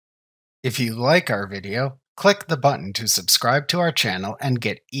If you like our video, click the button to subscribe to our channel and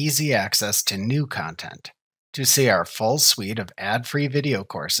get easy access to new content. To see our full suite of ad-free video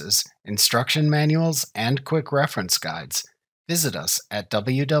courses, instruction manuals, and quick reference guides, visit us at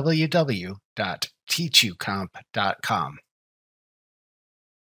www.teachucomp.com.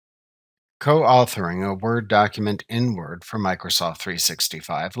 Co-authoring a Word document in Word for Microsoft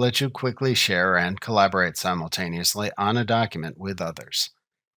 365 lets you quickly share and collaborate simultaneously on a document with others.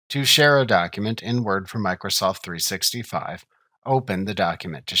 To share a document in Word for Microsoft 365, open the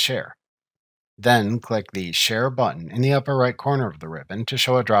document to share. Then click the Share button in the upper right corner of the ribbon to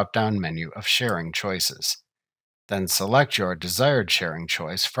show a drop-down menu of sharing choices. Then select your desired sharing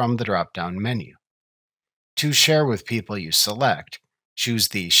choice from the drop-down menu. To share with people you select, choose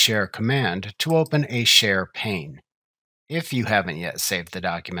the Share command to open a Share pane. If you haven't yet saved the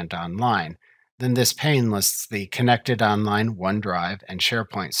document online, then this pane lists the connected online OneDrive and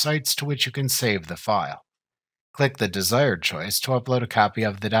SharePoint sites to which you can save the file. Click the desired choice to upload a copy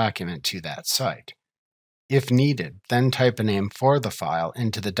of the document to that site. If needed, then type a name for the file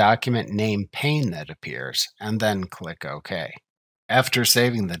into the document name pane that appears, and then click OK. After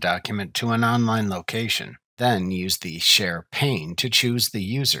saving the document to an online location, then use the Share pane to choose the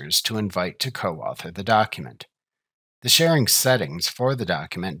users to invite to co-author the document. The sharing settings for the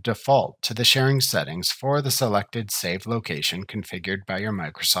document default to the sharing settings for the selected save location configured by your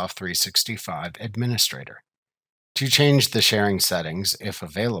Microsoft 365 administrator. To change the sharing settings, if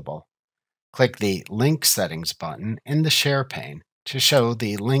available, click the Link Settings button in the Share pane to show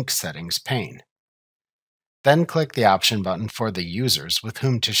the Link Settings pane. Then click the Option button for the users with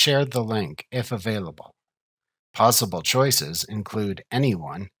whom to share the link, if available. Possible choices include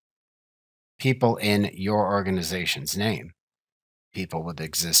anyone, people in your organization's name, people with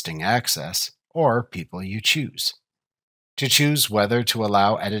existing access, or people you choose. To choose whether to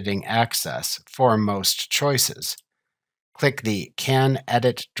allow editing access for most choices, click the Can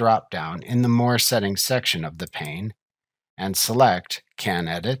Edit drop-down in the More Settings section of the pane and select Can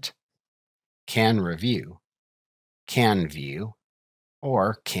Edit, Can Review, Can View,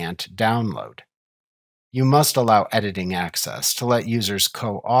 or Can't Download. You must allow editing access to let users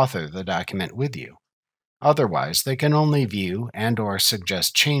co-author the document with you. Otherwise, they can only view and/or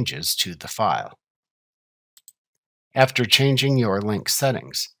suggest changes to the file. After changing your link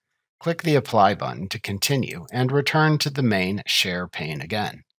settings, click the Apply button to continue and return to the main Share pane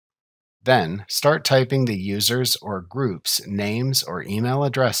again. Then, start typing the users or groups' names or email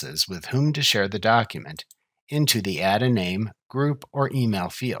addresses with whom to share the document into the Add a Name, Group, or Email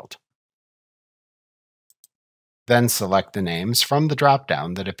field. Then select the names from the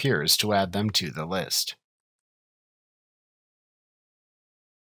drop-down that appears to add them to the list.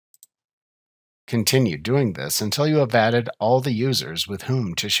 Continue doing this until you have added all the users with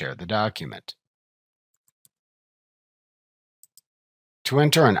whom to share the document. To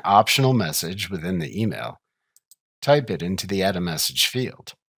enter an optional message within the email, type it into the Add a Message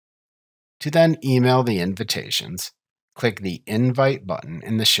field. To then email the invitations, click the Invite button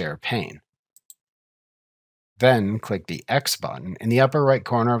in the Share pane. Then click the X button in the upper right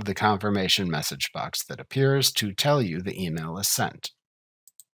corner of the confirmation message box that appears to tell you the email is sent.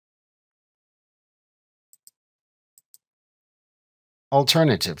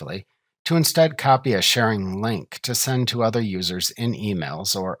 Alternatively, to instead copy a sharing link to send to other users in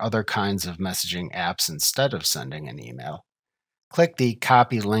emails or other kinds of messaging apps instead of sending an email, click the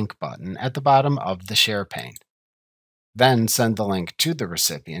Copy Link button at the bottom of the Share pane. Then send the link to the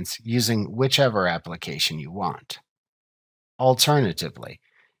recipients using whichever application you want. Alternatively,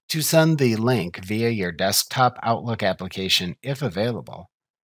 to send the link via your desktop Outlook application if available,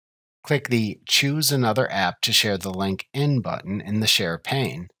 click the Choose Another App to Share the Link In button in the Share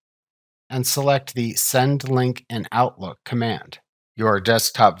pane and select the Send Link in Outlook command. Your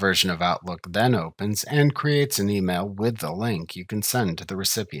desktop version of Outlook then opens and creates an email with the link you can send to the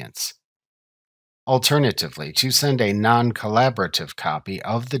recipients. Alternatively, to send a non-collaborative copy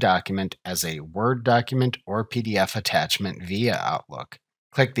of the document as a Word document or PDF attachment via Outlook,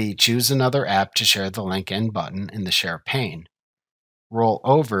 click the Choose Another App to Share the Link In button in the Share pane, roll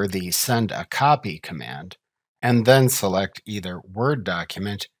over the Send a Copy command, and then select either Word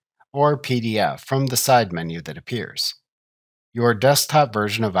document or PDF from the side menu that appears. Your desktop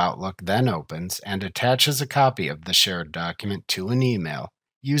version of Outlook then opens and attaches a copy of the shared document to an email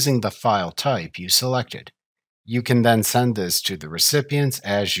using the file type you selected. You can then send this to the recipients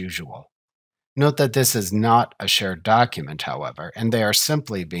as usual. Note that this is not a shared document, however, and they are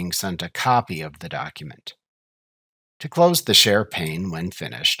simply being sent a copy of the document. To close the Share pane when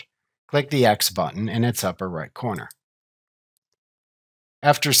finished, click the X button in its upper right corner.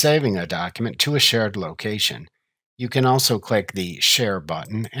 After saving a document to a shared location, you can also click the Share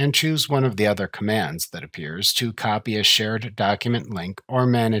button and choose one of the other commands that appears to copy a shared document link or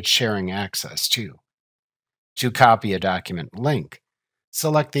manage sharing access to. To copy a document link,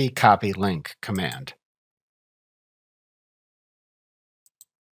 select the Copy Link command.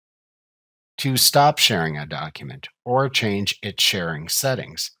 To stop sharing a document or change its sharing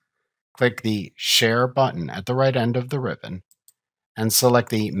settings, click the Share button at the right end of the ribbon and select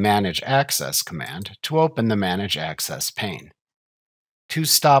the Manage Access command to open the Manage Access pane. To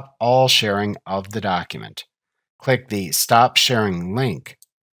stop all sharing of the document, click the Stop Sharing link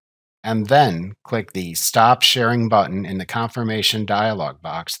and then click the Stop Sharing button in the confirmation dialog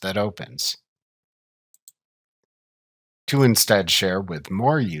box that opens. To instead share with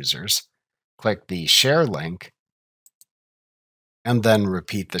more users, click the Share link and then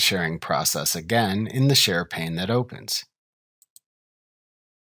repeat the sharing process again in the Share pane that opens.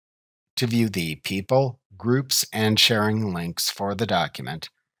 To view the people, groups, and sharing links for the document,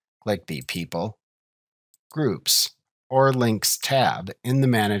 click the People, Groups, or Links tab in the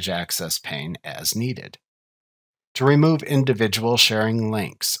Manage Access pane as needed. To remove individual sharing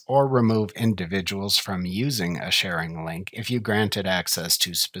links or remove individuals from using a sharing link if you granted access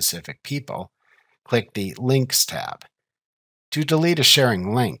to specific people, click the Links tab. To delete a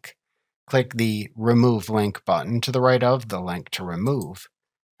sharing link, click the Remove Link button to the right of the link to remove,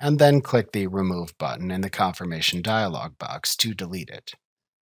 and then click the Remove button in the confirmation dialog box to delete it.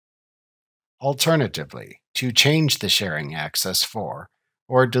 Alternatively, to change the sharing access for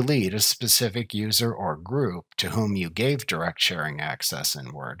or delete a specific user or group to whom you gave direct sharing access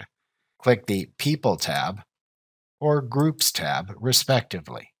in Word, click the People tab or Groups tab,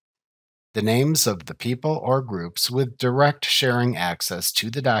 respectively. The names of the people or groups with direct sharing access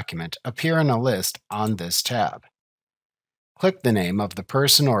to the document appear in a list on this tab. Click the name of the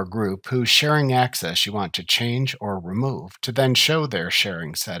person or group whose sharing access you want to change or remove to then show their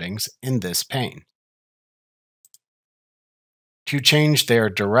sharing settings in this pane. To change their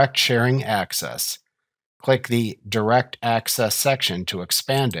direct sharing access, click the Direct Access section to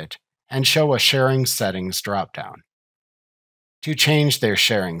expand it and show a Sharing Settings dropdown. To change their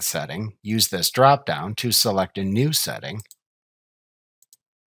sharing setting, use this dropdown to select a new setting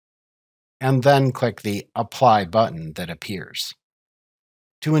and then click the Apply button that appears.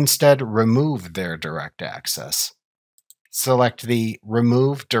 To instead remove their direct access, select the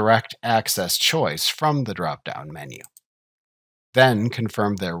Remove Direct Access choice from the drop-down menu. Then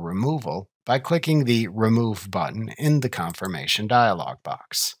confirm their removal by clicking the Remove button in the confirmation dialog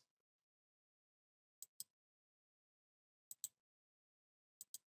box.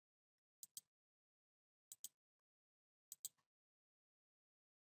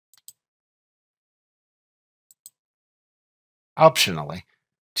 Optionally,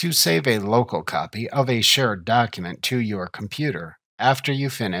 to save a local copy of a shared document to your computer after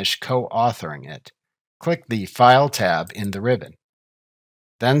you finish co-authoring it, click the File tab in the ribbon.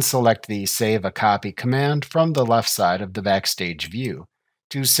 Then select the Save a Copy command from the left side of the Backstage view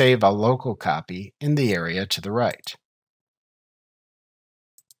to save a local copy in the area to the right.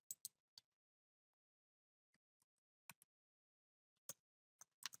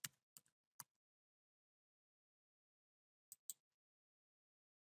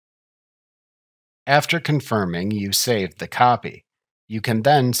 After confirming you saved the copy, you can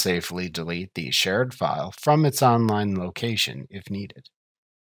then safely delete the shared file from its online location if needed.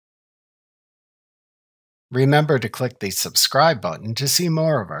 Remember to click the subscribe button to see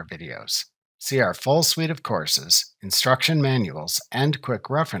more of our videos. See our full suite of courses, instruction manuals, and quick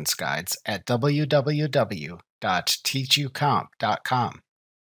reference guides at www.teachucomp.com.